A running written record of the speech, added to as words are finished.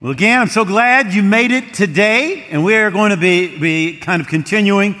Well, again, I'm so glad you made it today, and we are going to be kind of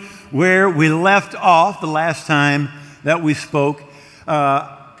continuing where we left off the last time that we spoke.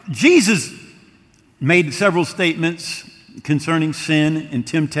 Jesus made several statements concerning sin and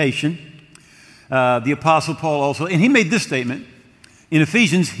temptation. The Apostle Paul also, and he made this statement in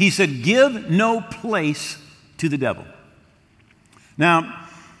Ephesians. He said, "Give no place to the devil." Now,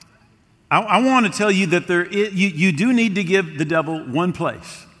 I want to tell you that you do need to give the devil one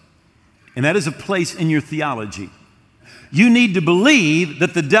place. And that is a place in your theology. You need to believe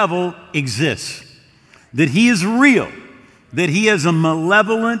that the devil exists, that he is real, that he is a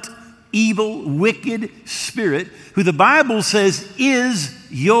malevolent, evil, wicked spirit who the Bible says is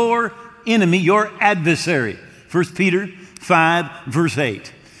your enemy, your adversary. 1 Peter 5, verse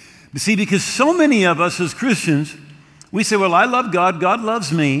 8. You see, because so many of us as Christians, we say, well, I love God, God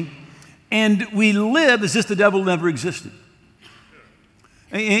loves me, and we live as if the devil never existed.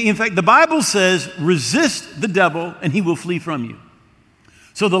 In fact, the Bible says, resist the devil and he will flee from you.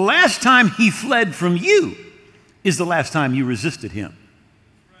 So the last time he fled from you is the last time you resisted him.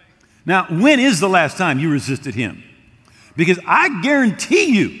 Now, when is the last time you resisted him? Because I guarantee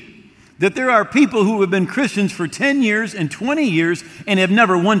you that there are people who have been Christians for 10 years and 20 years and have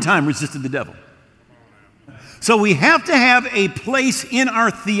never one time resisted the devil. So we have to have a place in our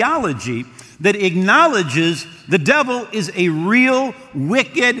theology that acknowledges the devil is a real,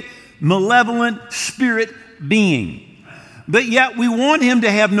 wicked, malevolent spirit being. But yet we want him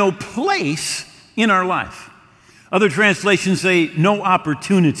to have no place in our life. Other translations say no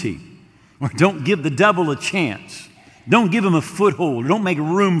opportunity, or don't give the devil a chance. Don't give him a foothold. Don't make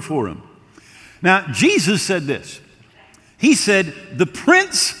room for him. Now, Jesus said this. He said, the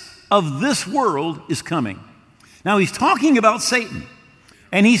prince of this world is coming. Now, he's talking about Satan.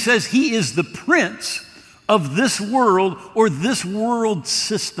 And he says he is the prince of this world or this world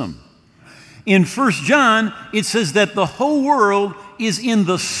system. In 1 John, it says that the whole world is in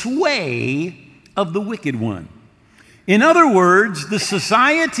the sway of the wicked one. In other words, the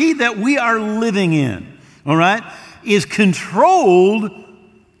society that we are living in, all right, is controlled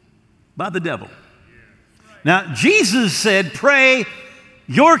by the devil. Now, Jesus said, pray,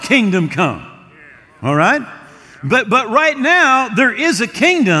 your kingdom come, all right? But right now, there is a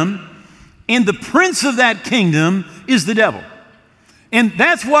kingdom, and the prince of that kingdom is the devil. And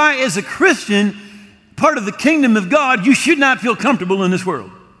that's why, as a Christian, part of the kingdom of God, you should not feel comfortable in this world.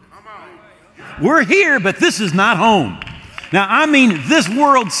 We're here, but this is not home. Now, I mean, this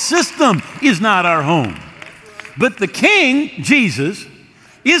world system is not our home. But the King, Jesus,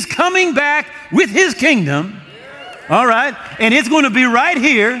 is coming back with his kingdom, all right? And it's going to be right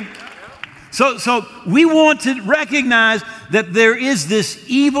here. So we want to recognize that there is this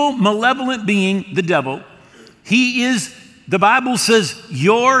evil, malevolent being, the devil. He is, the Bible says,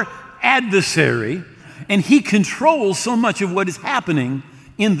 your adversary, and he controls so much of what is happening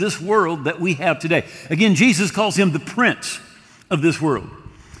in this world that we have today. Again, Jesus calls him the prince of this world.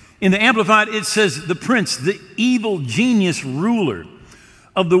 In the Amplified, it says the prince, the evil genius ruler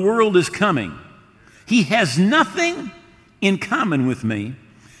of the world is coming. He has nothing in common with me,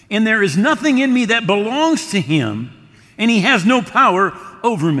 and there is nothing in me that belongs to him, and he has no power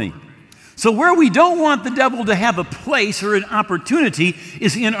over me. So where we don't want the devil to have a place or an opportunity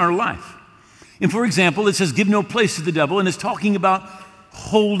is in our life. And for example, it says, give no place to the devil, and it's talking about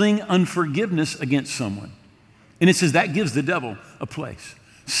holding unforgiveness against someone. And it says that gives the devil a place.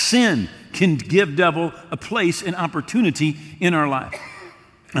 Sin can give devil a place and opportunity in our life.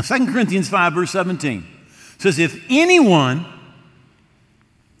 Now, 2 Corinthians 5, verse 17 says, if anyone,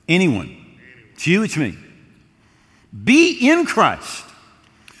 it's you, it's me, be in Christ.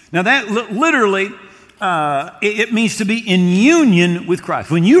 Now that literally, it means to be in union with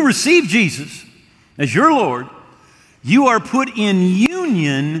Christ. When you receive Jesus as your Lord, you are put in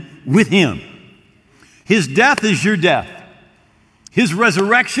union with him. His death is your death. His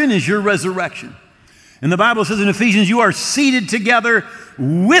resurrection is your resurrection. And the Bible says in Ephesians, you are seated together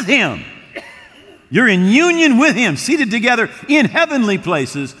with him. You're in union with him, seated together in heavenly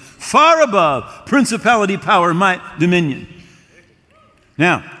places, far above principality, power, might, dominion.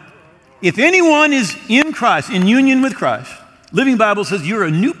 Now, if anyone is in Christ, in union with Christ, Living Bible says you're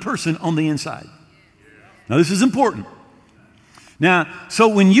a new person on the inside. Now, this is important. Now, so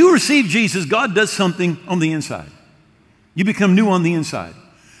when you receive Jesus, God does something on the inside. You become new on the inside.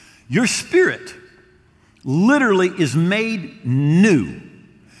 Your spirit literally is made new.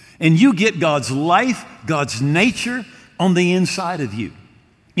 And you get God's life, God's nature on the inside of you,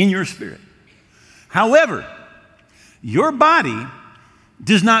 in your spirit. However, your body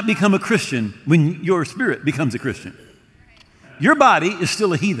does not become a Christian when your spirit becomes a Christian. your body is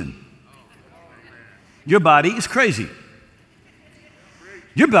still a heathen. Your body is crazy.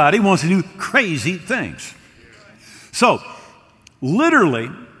 Your body wants to do crazy things. So, literally,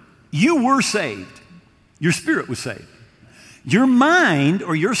 you were saved. Your spirit was saved. Your mind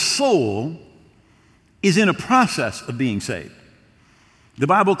or your soul is in a process of being saved. The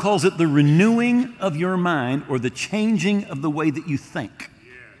Bible calls it the renewing of your mind or the changing of the way that you think.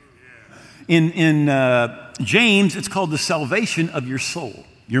 In James, it's called the salvation of your soul.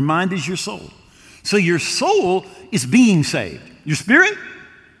 Your mind is your soul. So your soul is being saved. Your spirit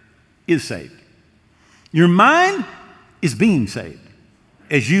is saved. Your mind is being saved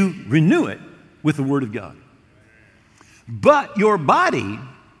as you renew it with the Word of God. But your body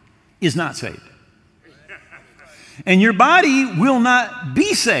is not saved. And your body will not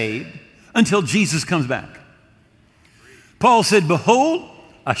be saved until Jesus comes back. Paul said, behold,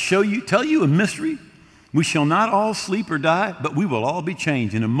 I tell you a mystery. We shall not all sleep or die, but we will all be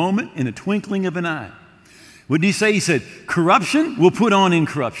changed in a moment, in a twinkling of an eye. What did he say? He said, corruption will put on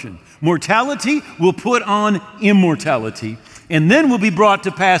incorruption. Mortality will put on immortality. And then will be brought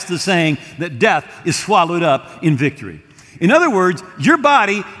to pass the saying that death is swallowed up in victory. In other words, your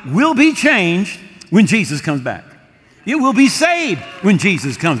body will be changed when Jesus comes back. It will be saved when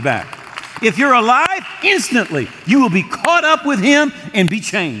Jesus comes back. If you're alive, instantly, you will be caught up with him and be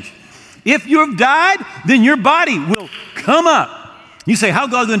changed. If you've died, then your body will come up. You say, how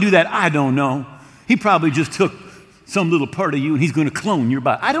God's going to do that? I don't know. He probably just took some little part of you and he's going to clone your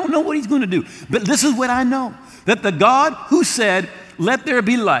body. I don't know what he's going to do. But this is what I know, that the God who said, let there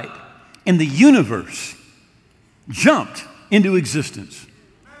be light, and the universe jumped into existence.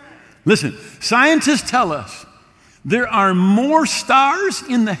 Listen, scientists tell us there are more stars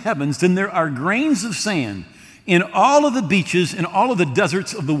in the heavens than there are grains of sand in all of the beaches and all of the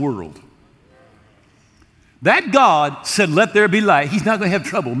deserts of the world. That God said, let there be light. He's not going to have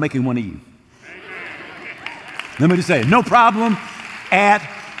trouble making one of you. Let me just say, no problem at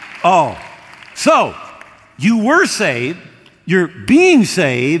all. So, you were saved, you're being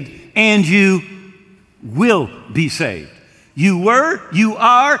saved, and you will be saved. You were, you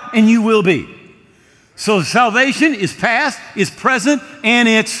are, and you will be. So salvation is past, it's present, and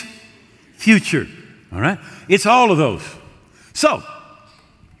it's future. All right? It's all of those. So,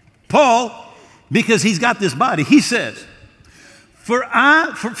 Paul, because he's got this body, he says, for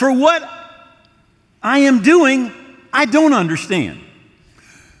what I am doing, I don't understand.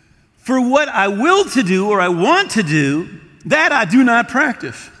 For what I will to do or I want to do, that I do not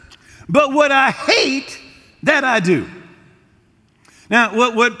practice. But what I hate, that I do. Now,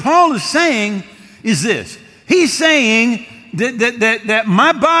 what Paul is saying is this. He's saying that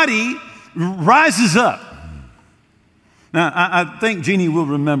my body rises up. Now, I think Jeannie will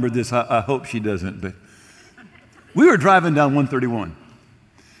remember this. I hope she doesn't. But we were driving down 131,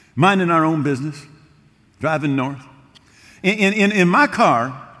 minding our own business, driving north. In my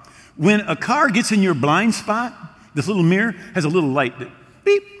car, when a car gets in your blind spot, this little mirror has a little light that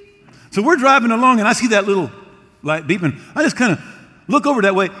beep. So we're driving along, and I see that little light beeping. I just kind of look over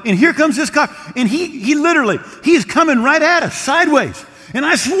that way, and here comes this car. And he's coming right at us, sideways. And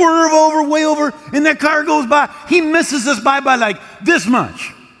I swerve over, way over, and that car goes by. He misses us by like this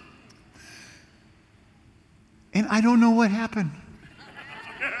much. And I don't know what happened.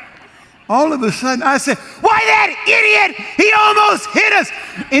 All of a sudden, I said, why that idiot? He almost hit us.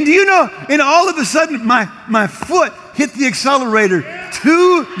 And do you know, and all of a sudden, my foot hit the accelerator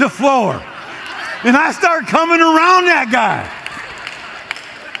to the floor. And I start coming around that guy.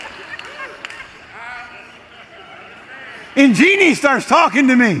 And Jeannie starts talking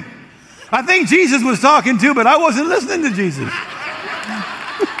to me. I think Jesus was talking too, but I wasn't listening to Jesus.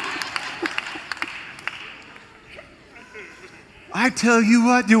 I tell you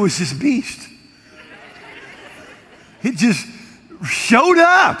what, there was this beast. It just showed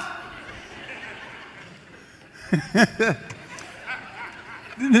up.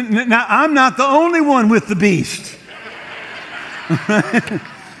 Now, I'm not the only one with the beast.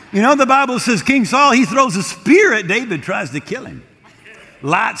 You know, the Bible says King Saul, he throws a spear at David, tries to kill him.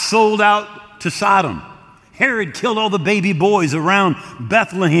 Lot sold out to Sodom. Herod killed all the baby boys around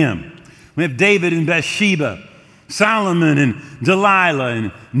Bethlehem. We have David and Bathsheba, Solomon and Delilah,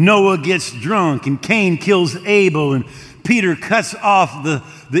 and Noah gets drunk, and Cain kills Abel, and Peter cuts off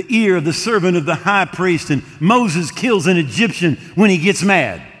the ear of the servant of the high priest, and Moses kills an Egyptian when he gets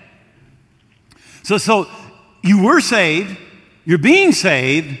mad. So you were saved, you're being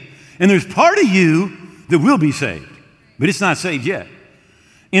saved, and there's part of you that will be saved, but it's not saved yet.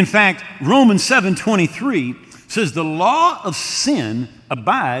 In fact, Romans 7:23 says the law of sin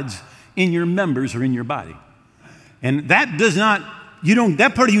abides in your members or in your body. And that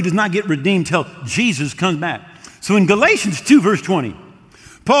that part of you does not get redeemed till Jesus comes back. So in Galatians 2, verse 20,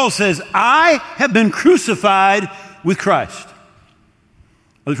 Paul says, I have been crucified with Christ.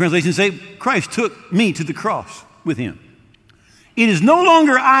 Other translations say, Christ took me to the cross with him. It is no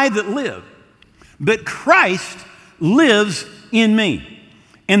longer I that live, but Christ lives in me.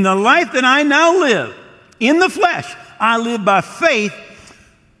 And the life that I now live in the flesh, I live by faith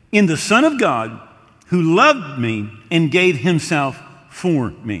in the Son of God who loved me and gave himself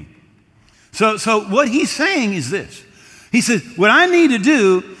for me. So what he's saying is this. He says, what I need to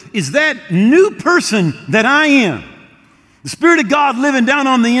do is that new person that I am, the Spirit of God living down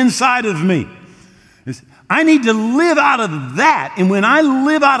on the inside of me, I need to live out of that. And when I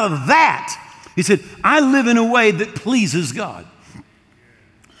live out of that, he said, I live in a way that pleases God.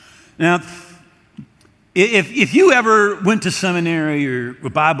 Now, if you ever went to seminary or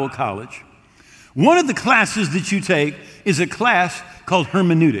Bible college, one of the classes that you take is a class called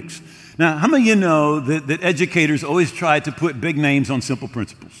hermeneutics. Now, how many of you know that educators always try to put big names on simple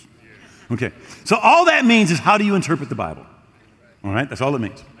principles? Okay, so all that means is how do you interpret the Bible? All right, that's all it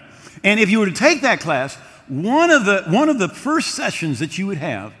means. And if you were to take that class, one of the first sessions that you would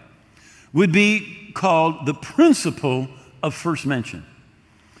have would be called the principle of first mention,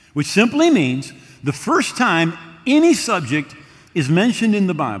 which simply means the first time any subject is mentioned in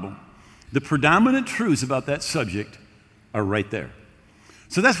the Bible, the predominant truths about that subject are right there.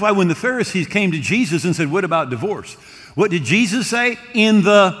 So that's why when the Pharisees came to Jesus and said, what about divorce? What did Jesus say? In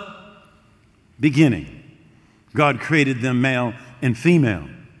the beginning, God created them male and female.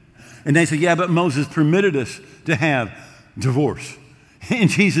 And they said, yeah, but Moses permitted us to have divorce. And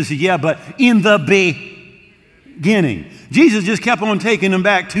Jesus said, yeah, but in the beginning. Jesus just kept on taking them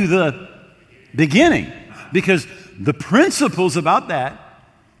back to the beginning because the principles about that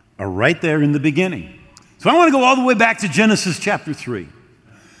are right there in the beginning. So I want to go all the way back to Genesis chapter 3.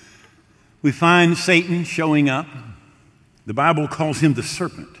 We find Satan showing up. The Bible calls him the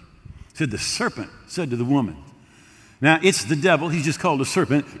serpent. It said the serpent said to the woman. Now, it's the devil. He's just called a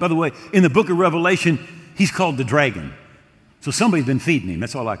serpent. By the way, in the book of Revelation, he's called the dragon. So somebody's been feeding him.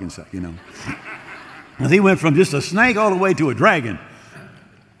 That's all I can say, you know. He went from just a snake all the way to a dragon.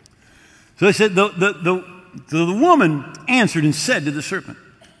 So he said, the woman answered and said to the serpent,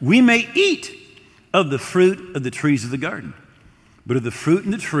 we may eat of the fruit of the trees of the garden. But of the fruit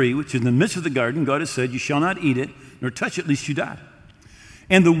in the tree, which is in the midst of the garden, God has said, you shall not eat it, nor touch it, lest you die.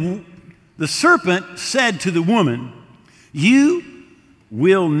 And the serpent said to the woman, you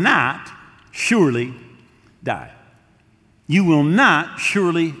will not surely die. You will not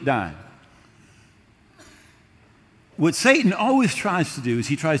surely die. What Satan always tries to do is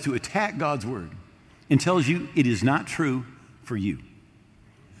he tries to attack God's word and tells you it is not true for you.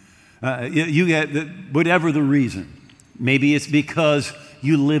 You get whatever the reason. Maybe it's because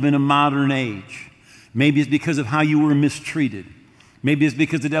you live in a modern age. Maybe it's because of how you were mistreated. Maybe it's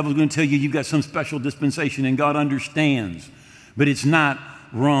because the devil's going to tell you you've got some special dispensation and God understands, but it's not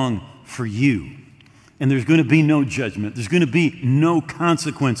wrong for you. And there's going to be no judgment. There's going to be no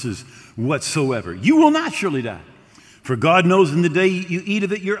consequences whatsoever. You will not surely die. For God knows in the day you eat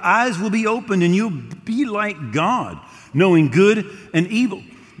of it, your eyes will be opened and you'll be like God, knowing good and evil.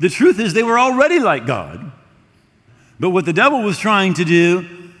 The truth is they were already like God. But what the devil was trying to do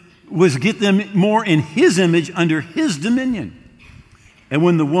was get them more in his image under his dominion. And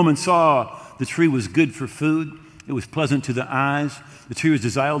when the woman saw the tree was good for food, it was pleasant to the eyes, the tree was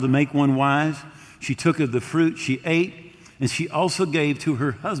desired to make one wise, she took of the fruit, she ate, and she also gave to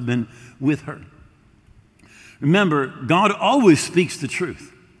her husband with her. Remember, God always speaks the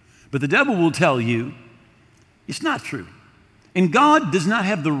truth, but the devil will tell you it's not true. And God does not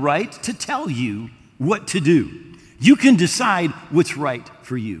have the right to tell you what to do. You can decide what's right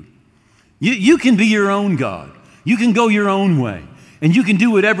for you. You can be your own God. You can go your own way. And you can do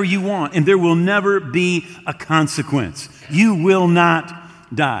whatever you want, and there will never be a consequence. You will not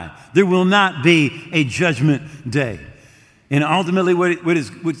die. There will not be a judgment day. And ultimately, what it's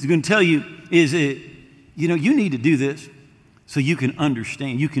going to tell you is, you need to do this so you can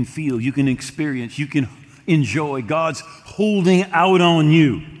understand, you can feel, you can experience, you can enjoy. God's holding out on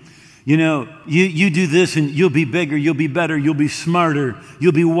you. You do this and you'll be bigger, you'll be better, you'll be smarter,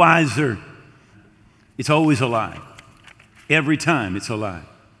 you'll be wiser. It's always a lie. Every time it's a lie.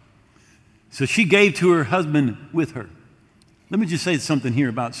 So she gave to her husband with her. Let me just say something here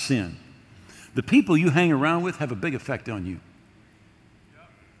about sin. The people you hang around with have a big effect on you.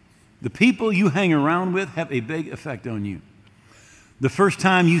 The people you hang around with have a big effect on you. The first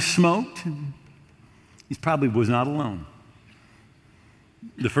time you smoked, he probably was not alone.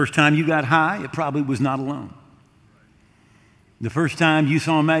 The first time you got high, it probably was not alone. The first time you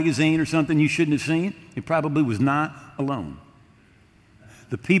saw a magazine or something you shouldn't have seen, it probably was not alone.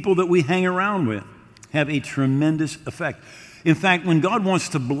 The people that we hang around with have a tremendous effect. In fact, when God wants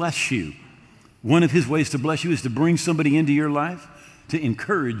to bless you, one of his ways to bless you is to bring somebody into your life to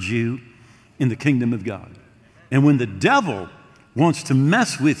encourage you in the kingdom of God. And when the devil wants to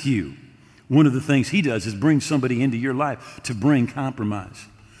mess with you, one of the things he does is bring somebody into your life to bring compromise.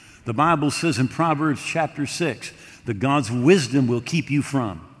 The Bible says in Proverbs chapter 6 that God's wisdom will keep you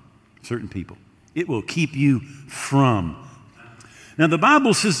from certain people. It will keep you from. Now, the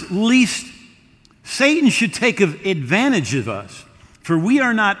Bible says, least Satan should take advantage of us, for we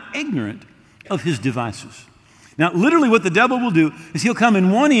are not ignorant of his devices. Now, literally what the devil will do is he'll come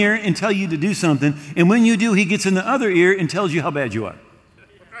in one ear and tell you to do something, and when you do, he gets in the other ear and tells you how bad you are.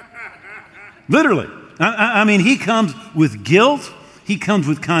 Literally. I mean, he comes with guilt. He comes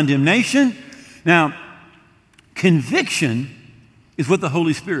with condemnation. Now, conviction is what the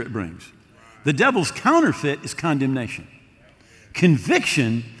Holy Spirit brings. The devil's counterfeit is condemnation.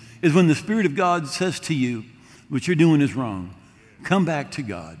 Conviction is when the Spirit of God says to you, what you're doing is wrong. Come back to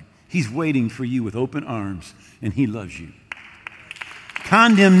God. He's waiting for you with open arms, and he loves you.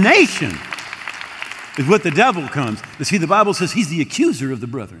 Condemnation is what the devil comes. You see, the Bible says he's the accuser of the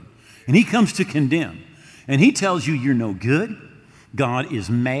brethren, and he comes to condemn. And he tells you you're no good. God is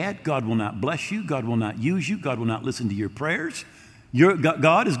mad. God will not bless you. God will not use you. God will not listen to your prayers.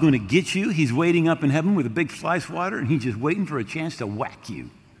 God is going to get you. He's waiting up in heaven with a big fly swatter, and he's just waiting for a chance to whack you.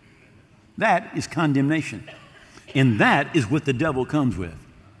 That is condemnation. And that is what the devil comes with.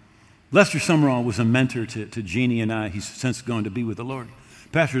 Lester Summerall was a mentor to Jeannie and I. He's since gone to be with the Lord.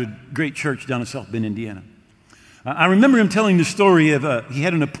 Pastored a great church down in South Bend, Indiana. I remember him telling the story of he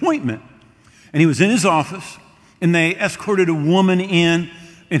had an appointment, and he was in his office, and they escorted a woman in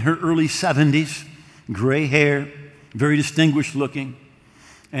her early 70s, gray hair, very distinguished looking.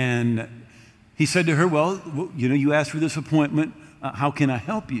 And he said to her, well, you asked for this appointment. How can I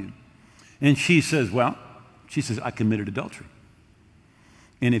help you? And she says, I committed adultery.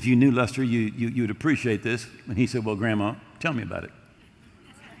 And if you knew Lester, you would appreciate this. And he said, well, Grandma, tell me about it.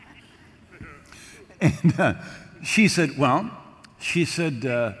 And she said, when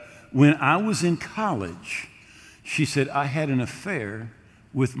I was in college, she said, I had an affair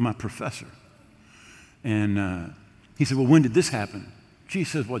with my professor. And he said, well, when did this happen? She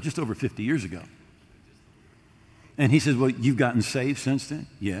says, well, just over 50 years ago. And he says, well, you've gotten saved since then?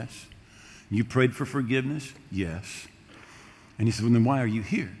 Yes. You prayed for forgiveness? Yes. And he said, well, then why are you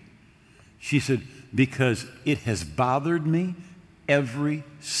here? She said, because it has bothered me every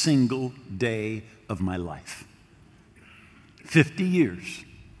single day of my life. 50 years.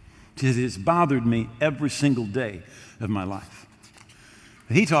 She said, it's bothered me every single day of my life.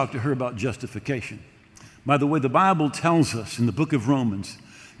 He talked to her about justification. By the way, the Bible tells us in the book of Romans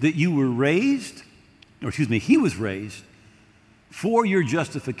that he was raised for your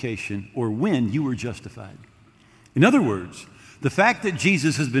justification, or when you were justified. In other words, the fact that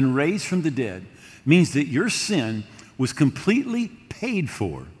Jesus has been raised from the dead means that your sin was completely paid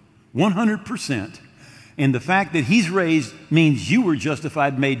for, 100%. And the fact that he's raised means you were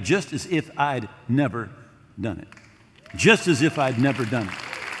justified, made just as if I'd never done it. Just as if I'd never done it.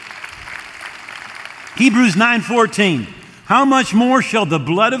 Hebrews 9:14, how much more shall the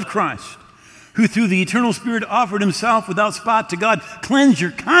blood of Christ, who through the eternal Spirit offered himself without spot to God, cleanse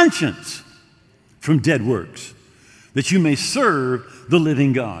your conscience from dead works, that you may serve the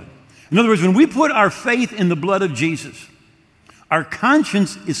living God. In other words, when we put our faith in the blood of Jesus, our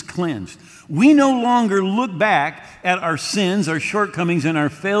conscience is cleansed. We no longer look back at our sins, our shortcomings, and our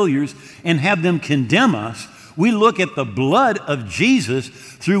failures and have them condemn us. We look at the blood of Jesus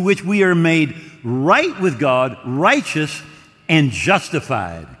through which we are made right with God, righteous, and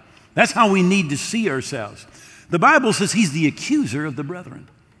justified. That's how we need to see ourselves. The Bible says he's the accuser of the brethren.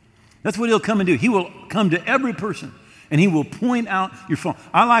 That's what he'll come and do. He will come to every person and he will point out your fault.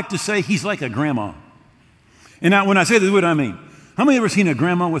 I like to say he's like a grandma. And now when I say this, what do I mean? How many have ever seen a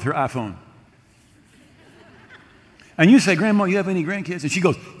grandma with her iPhone? And you say, Grandma, you have any grandkids? And she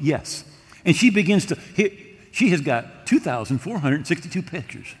goes, yes. And she begins to, she has got 2,462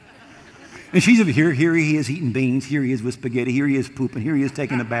 pictures. And she's over here he is eating beans, here he is with spaghetti, here he is pooping, here he is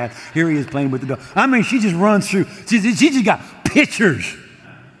taking a bath, here he is playing with the dog. I mean, she just runs through, she just got pictures.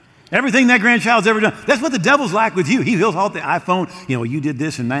 Everything that grandchild's ever done. That's what the devil's like with you. He'll hold the iPhone, you did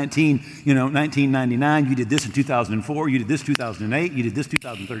this in 1999, you did this in 2004, you did this 2008, you did this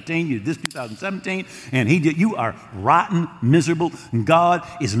 2013, you did this 2017, and you are rotten, miserable, and God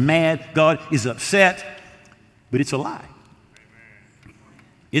is mad, God is upset, but it's a lie.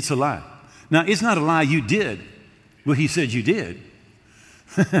 It's a lie. Now, it's not a lie you did. Well, he said you did.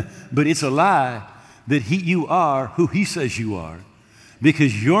 But it's a lie that you are who he says you are.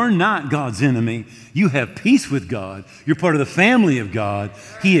 Because you're not God's enemy. You have peace with God. You're part of the family of God.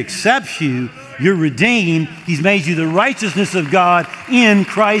 He accepts you. You're redeemed. He's made you the righteousness of God in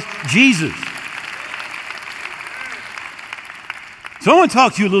Christ Jesus. So I want to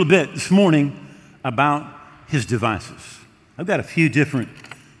talk to you a little bit this morning about his devices. I've got a few different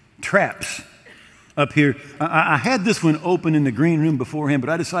traps up here. I had this one open in the green room beforehand, but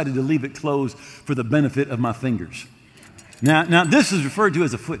I decided to leave it closed for the benefit of my fingers. Now this is referred to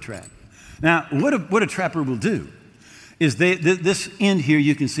as a foot trap. Now, what a trapper will do is this end here,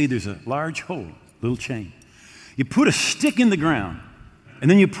 you can see there's a large hole, little chain. You put a stick in the ground, and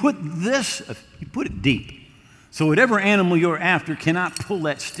then you put it deep. So whatever animal you're after cannot pull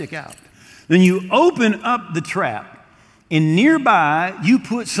that stick out. Then you open up the trap, and nearby you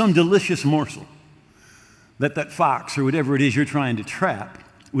put some delicious morsel that fox or whatever it is you're trying to trap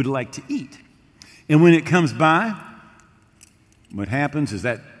would like to eat. And when it comes by, what happens is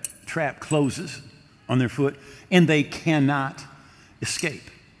that trap closes on their foot, and they cannot escape.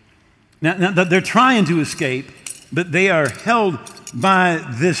 Now they're trying to escape, but they are held by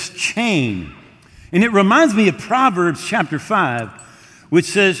this chain. And it reminds me of Proverbs chapter 5, which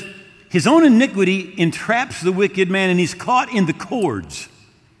says, his own iniquity entraps the wicked man, and he's caught in the cords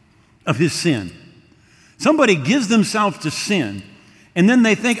of his sin. Somebody gives themselves to sin, and then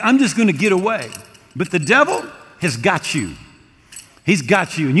they think, I'm just going to get away. But the devil has got you. He's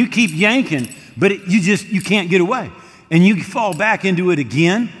got you, and you keep yanking, but you can't get away. And you fall back into it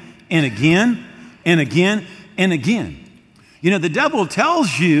again and again and again and again. You know, the devil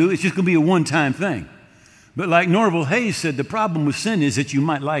tells you it's just going to be a one-time thing. But like Norval Hayes said, the problem with sin is that you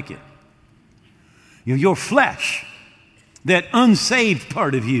might like it. You know, your flesh, that unsaved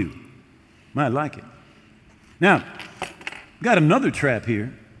part of you, might like it. Now, got another trap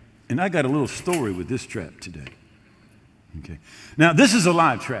here, and I got a little story with this trap today. Okay. Now, this is a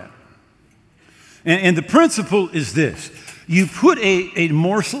live trap. And the principle is this. You put a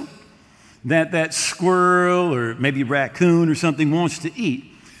morsel that squirrel or maybe raccoon or something wants to eat,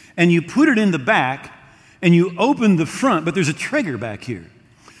 and you put it in the back, and you open the front, but there's a trigger back here.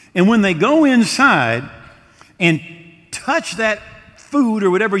 And when they go inside and touch that food or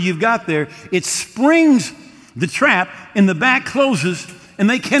whatever you've got there, it springs the trap, and the back closes, and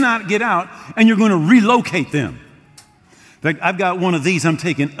they cannot get out, and you're going to relocate them. In fact, I've got one of these I'm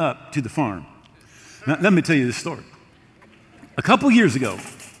taking up to the farm. Now, let me tell you this story. A couple years ago,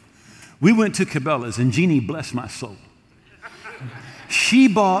 we went to Cabela's, and Jeannie, bless my soul, she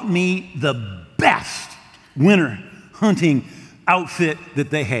bought me the best winter hunting outfit that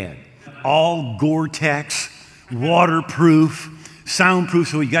they had. All Gore-Tex, waterproof, soundproof,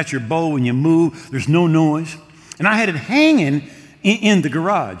 so you got your bow when you move, there's no noise. And I had it hanging in the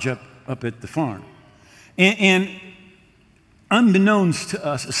garage up at the farm. And unbeknownst to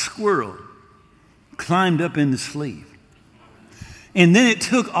us, a squirrel climbed up in the sleeve. And then it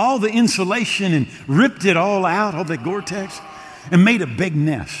took all the insulation and ripped it all out, all that Gore-Tex, and made a big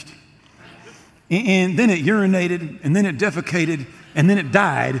nest. And then it urinated, and then it defecated, and then it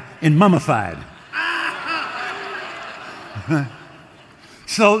died and mummified.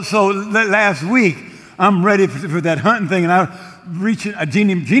 So last week, I'm ready for that hunting thing,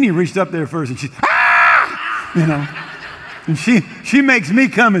 and Jeannie reached up there first, and she, you know, and she makes me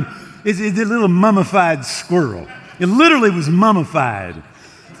come, and it's a little mummified squirrel. It literally was mummified.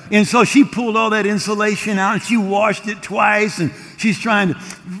 And so she pulled all that insulation out, and she washed it twice, and she's trying to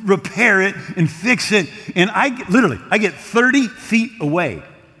repair it and fix it. And I get 30 feet away,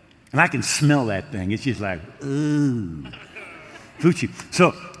 and I can smell that thing. It's just like, ooh, Fuchi.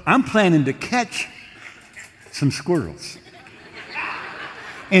 So I'm planning to catch some squirrels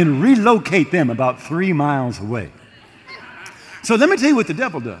and relocate them about 3 miles away. So let me tell you what the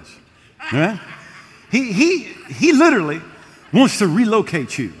devil does. All right? He literally wants to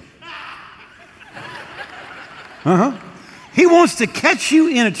relocate you. He wants to catch you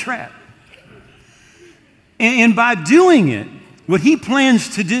in a trap. And by doing it, what he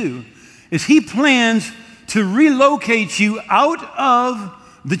plans to do is he plans to relocate you out of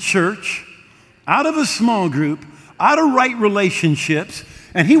the church, out of a small group, out of right relationships,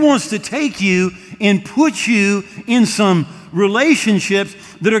 and he wants to take you and put you in some relationships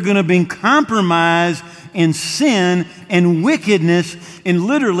that are going to bring compromise and sin and wickedness and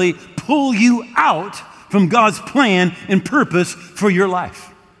literally pull you out from God's plan and purpose for your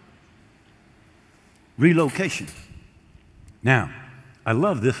life. Relocation. Now, I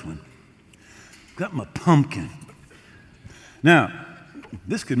love this one. Got my pumpkin. Now,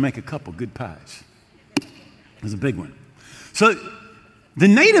 this could make a couple good pies. It's a big one. So the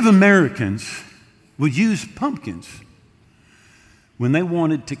Native Americans would use pumpkins when they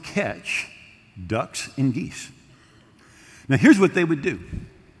wanted to catch ducks and geese. Now, here's what they would do.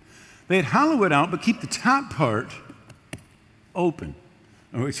 They'd hollow it out, but keep the top part open,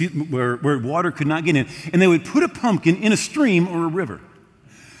 where water could not get in. And they would put a pumpkin in a stream or a river.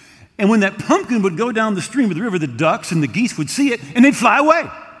 And when that pumpkin would go down the stream or the river, the ducks and the geese would see it, and they'd fly away.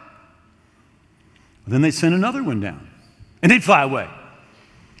 Then they'd send another one down, and they'd fly away.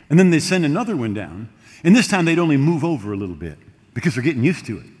 And then they'd send another one down, and this time they'd only move over a little bit because they're getting used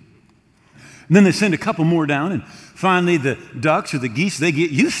to it. And then they send a couple more down, and finally the ducks or the geese, they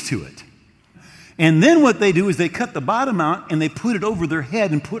get used to it. And then what they do is they cut the bottom out, and they put it over their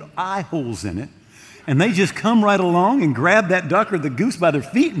head and put eye holes in it. And they just come right along and grab that duck or the goose by their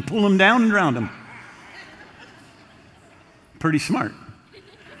feet and pull them down and drown them. Pretty smart.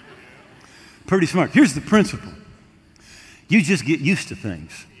 Pretty smart. Here's the principle. You just get used to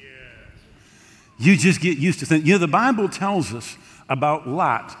things. You just get used to things. You know, the Bible tells us about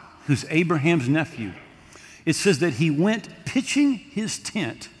Lot, who's Abraham's nephew. It says that he went pitching his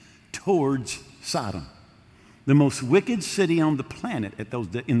tent towards Sodom, the most wicked city on the planet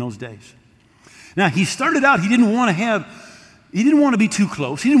in those days. Now, he started out, he didn't want to be too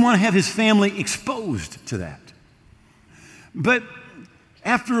close. He didn't want to have his family exposed to that. But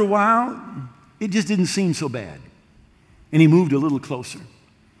after a while, it just didn't seem so bad. And he moved a little closer.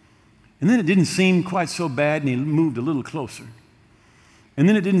 And then it didn't seem quite so bad, and he moved a little closer. And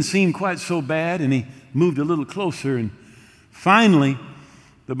then it didn't seem quite so bad, and he moved a little closer. And finally,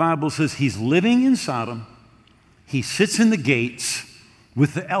 the Bible says he's living in Sodom. He sits in the gates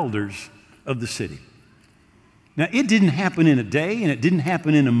with the elders of the city. Now, it didn't happen in a day, and it didn't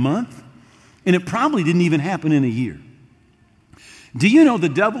happen in a month, and it probably didn't even happen in a year. Do you know the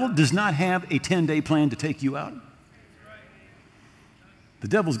devil does not have a 10-day plan to take you out? The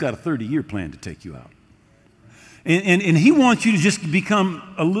devil's got a 30-year plan to take you out. And he wants you to just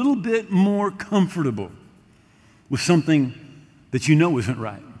become a little bit more comfortable with something that you know isn't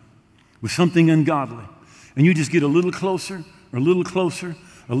right, with something ungodly. And you just get a little closer, or a little closer,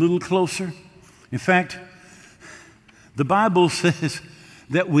 a little closer. In fact, the Bible says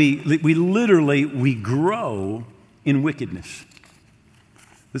that we literally grow in wickedness.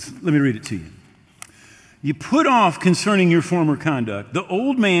 Let me read it to you. You put off concerning your former conduct the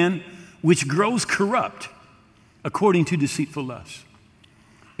old man which grows corrupt according to deceitful lusts.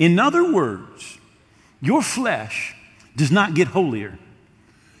 In other words, your flesh does not get holier.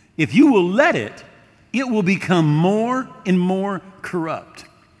 If you will let it, it will become more and more corrupt.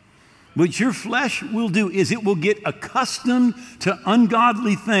 What your flesh will do is it will get accustomed to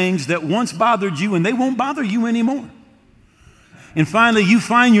ungodly things that once bothered you, and they won't bother you anymore. And finally, you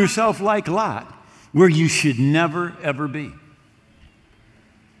find yourself like Lot, where you should never, ever be.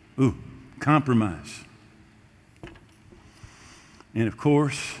 Ooh, compromise. And of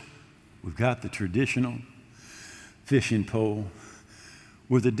course, we've got the traditional fishing pole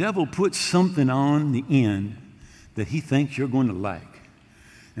where the devil puts something on the end that he thinks you're going to like.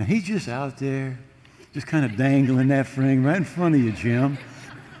 And he's just out there, just kind of dangling that thing right in front of you, Jim.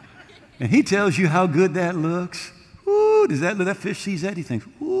 And he tells you how good that looks. Ooh, that fish sees that, he thinks,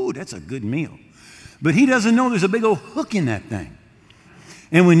 ooh, that's a good meal. But he doesn't know there's a big old hook in that thing.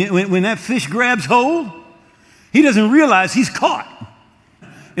 And when that fish grabs hold, he doesn't realize he's caught.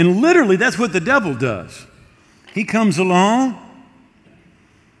 And literally, that's what the devil does. He comes along,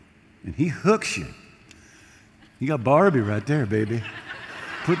 and he hooks you. You got Barbie right there, baby.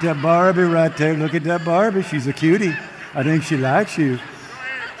 Put that Barbie right there. Look at that Barbie. She's a cutie. I think she likes you.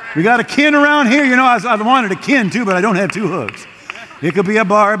 We got a Ken around here. You know, I wanted a Ken too, but I don't have two hooks. It could be a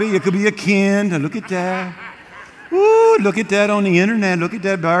Barbie. It could be a Ken. Look at that. Ooh, look at that on the internet. Look at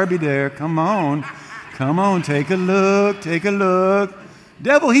that Barbie there. Come on. Come on. Take a look. Take a look.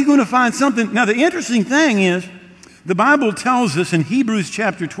 Devil, he's going to find something. Now, the interesting thing is, the Bible tells us in Hebrews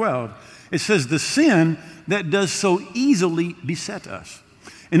chapter 12, it says, the sin that does so easily beset us.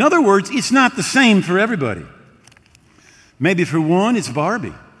 In other words, it's not the same for everybody. Maybe for one, it's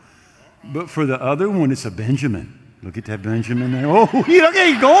Barbie. But for the other one, it's a Benjamin. Look at that Benjamin there. Oh, look, he's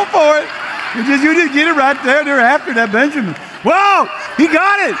going for it. You just get it right there. They're after that Benjamin. Whoa, he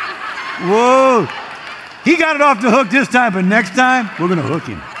got it. Whoa. He got it off the hook this time, but next time, we're going to hook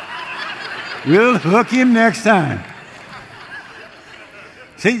him. We'll hook him next time.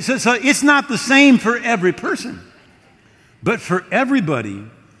 See, so it's not the same for every person. But for everybody,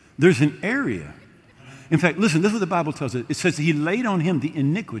 there's an area. In fact, listen, this is what the Bible tells us. It says he laid on him the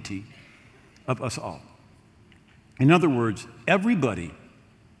iniquity of us all. In other words, everybody,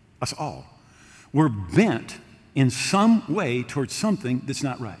 us all, we're bent in some way towards something that's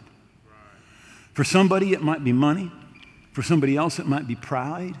not right. For somebody, it might be money. For somebody else, it might be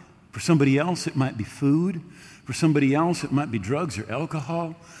pride. For somebody else, it might be food. For somebody else, it might be drugs or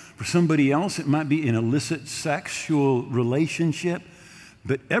alcohol. For somebody else, it might be an illicit sexual relationship.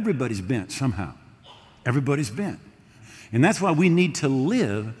 But everybody's bent somehow. Everybody's bent. And that's why we need to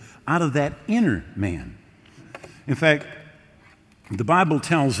live out of that inner man. In fact, the Bible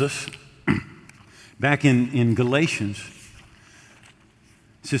tells us, back in Galatians,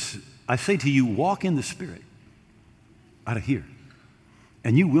 it says, I say to you, walk in the Spirit out of here,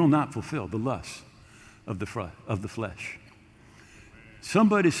 and you will not fulfill the lusts of the flesh.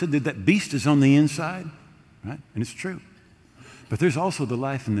 Somebody said that beast is on the inside, right? And it's true. But there's also the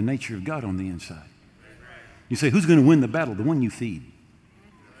life and the nature of God on the inside. You say, who's going to win the battle? The one you feed.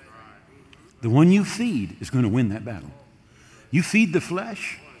 The one you feed is going to win that battle. You feed the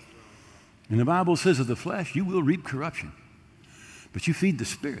flesh, and the Bible says of the flesh, you will reap corruption. But you feed the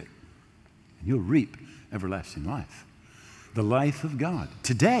Spirit, and you'll reap everlasting life. The life of God.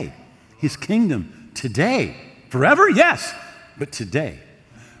 Today, His kingdom. Today. Forever? Yes. But today,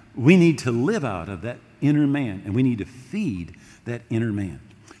 we need to live out of that inner man, and we need to feed that inner man.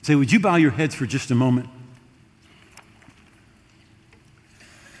 Say, would you bow your heads for just a moment?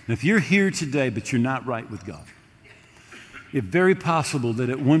 And if you're here today, but you're not right with God, it's very possible that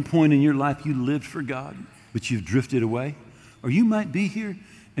at one point in your life you lived for God, but you've drifted away. Or you might be here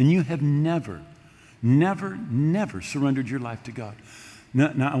and you have never surrendered your life to God.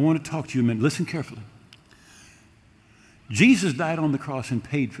 Now I want to talk to you a minute. Listen carefully. Jesus died on the cross and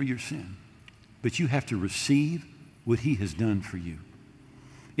paid for your sin, but you have to receive what He has done for you.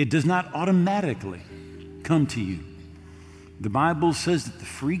 It does not automatically come to you. The Bible says that the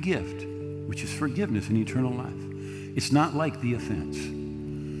free gift, which is forgiveness and eternal life, it's not like the offense.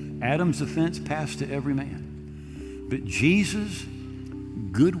 Adam's offense passed to every man. But Jesus'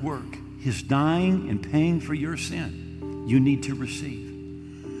 good work, His dying and paying for your sin, you need to receive.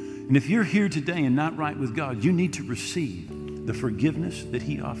 And if you're here today and not right with God, you need to receive the forgiveness that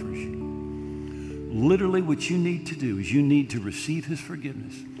He offers you. Literally what you need to do is you need to receive His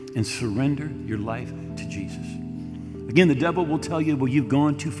forgiveness and surrender your life to Jesus. Again, the devil will tell you, well, you've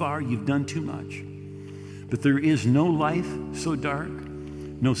gone too far, you've done too much. But there is no life so dark,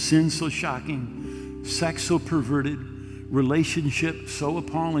 no sin so shocking, sex so perverted, relationship so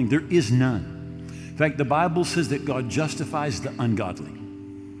appalling. There is none. In fact, the Bible says that God justifies the ungodly.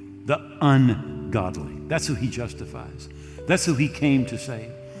 The ungodly. That's who He justifies. That's who He came to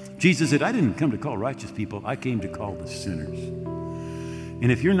save. Jesus said, I didn't come to call righteous people. I came to call the sinners. And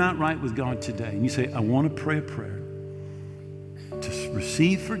if you're not right with God today, and you say, I want to pray a prayer to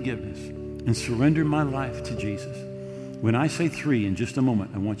receive forgiveness and surrender my life to Jesus, when I say 3 in just a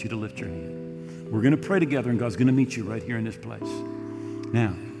moment, I want you to lift your hand. We're going to pray together, and God's going to meet you right here in this place.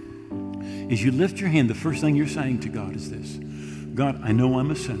 Now, as you lift your hand, the first thing you're saying to God is this: God, I know I'm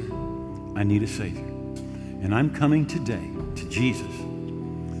a sinner. I need a Savior. And I'm coming today to Jesus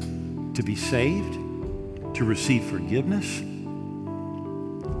to be saved, to receive forgiveness,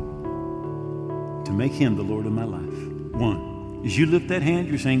 to make Him the Lord of my life. 1, as you lift that hand,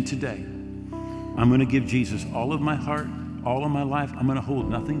 you're saying today, I'm going to give Jesus all of my heart, all of my life. I'm going to hold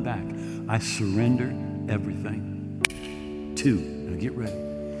nothing back. I surrender everything. 2, now get ready.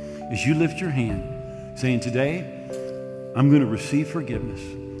 As you lift your hand, saying today, I'm going to receive forgiveness.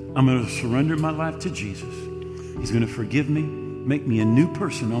 I'm going to surrender my life to Jesus. He's going to forgive me, make me a new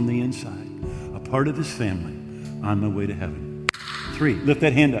person on the inside, a part of His family on my way to heaven. 3, lift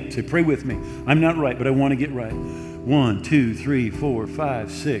that hand up. Say, pray with me. I'm not right, but I want to get right. 1, 2, 3, 4,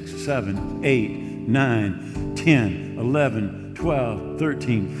 5, 6, 7, 8, 9, 10, 11, 12,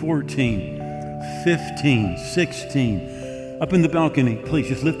 13, 14, 15, 16. Up in the balcony, please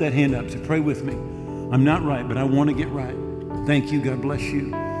just lift that hand up. Say, pray with me. I'm not right, but I want to get right. Thank you. God bless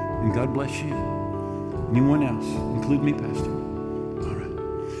you. And God bless you. Anyone else? Include me, Pastor. All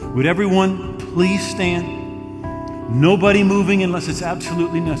right. Would everyone please stand? Nobody moving unless it's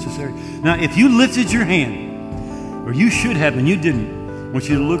absolutely necessary. Now, if you lifted your hand, or you should have and you didn't, I want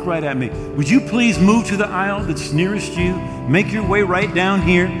you to look right at me. Would you please move to the aisle that's nearest you? Make your way right down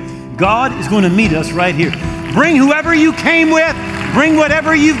here. God is going to meet us right here. Bring whoever you came with. Bring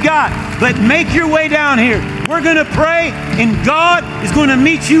whatever you've got. But make your way down here. We're going to pray, and God is going to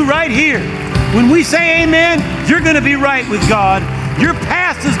meet you right here. When we say amen, you're going to be right with God. Your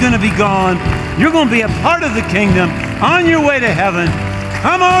past is going to be gone. You're going to be a part of the kingdom on your way to heaven.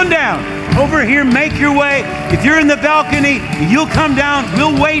 Come on down. Over here, make your way. If you're in the balcony, you'll come down.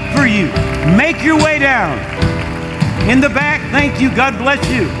 We'll wait for you. Make your way down. In the back, thank you. God bless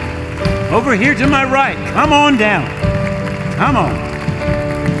you. Over here to my right. Come on down. Come on.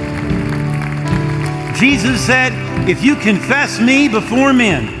 Jesus said, if you confess me before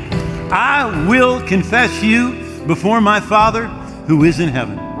men, I will confess you before my Father who is in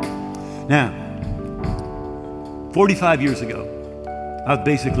heaven. Now, 45 years ago, I was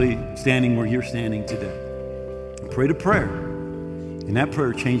basically standing where you're standing today. I prayed a prayer, and that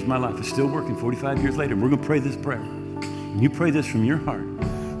prayer changed my life. It's still working 45 years later. We're going to pray this prayer. And you pray this from your heart.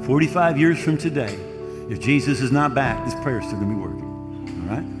 45 years from today, if Jesus is not back, this prayer is still going to be working.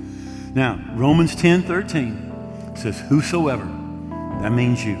 All right? Now, Romans 10:13 says, whosoever, that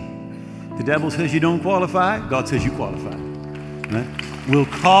means you. The devil says you don't qualify. God says you qualify. Right? We'll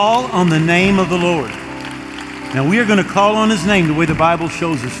call on the name of the Lord. Now, we are going to call on his name the way the Bible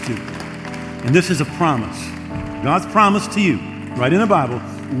shows us to. And this is a promise. God's promise to you, right in the Bible,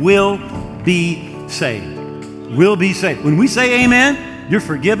 will be saved. Will be saved. When we say amen, you're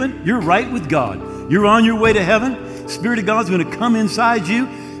forgiven. You're right with God. You're on your way to heaven. Spirit of God's going to come inside you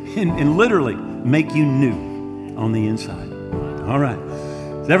and literally make you new on the inside. All right.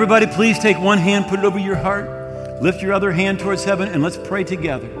 So everybody, please take one hand, put it over your heart, lift your other hand towards heaven, and let's pray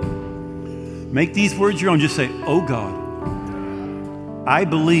together. Make these words your own. Just say, oh God, I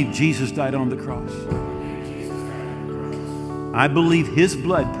believe Jesus died on the cross. I believe his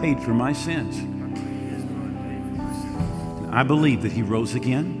blood paid for my sins. And I believe that he rose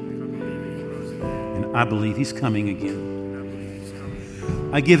again. And I believe he's coming again.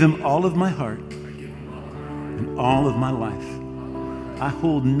 I give him all of my heart and all of my life. I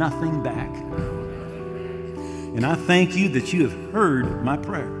hold nothing back. And I thank you that you have heard my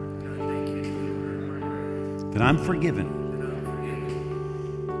prayer. That I'm forgiven.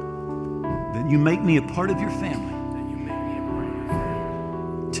 That you make me a part of your family.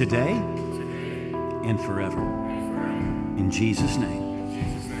 Today and forever. In Jesus'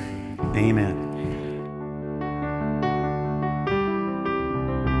 name. Amen.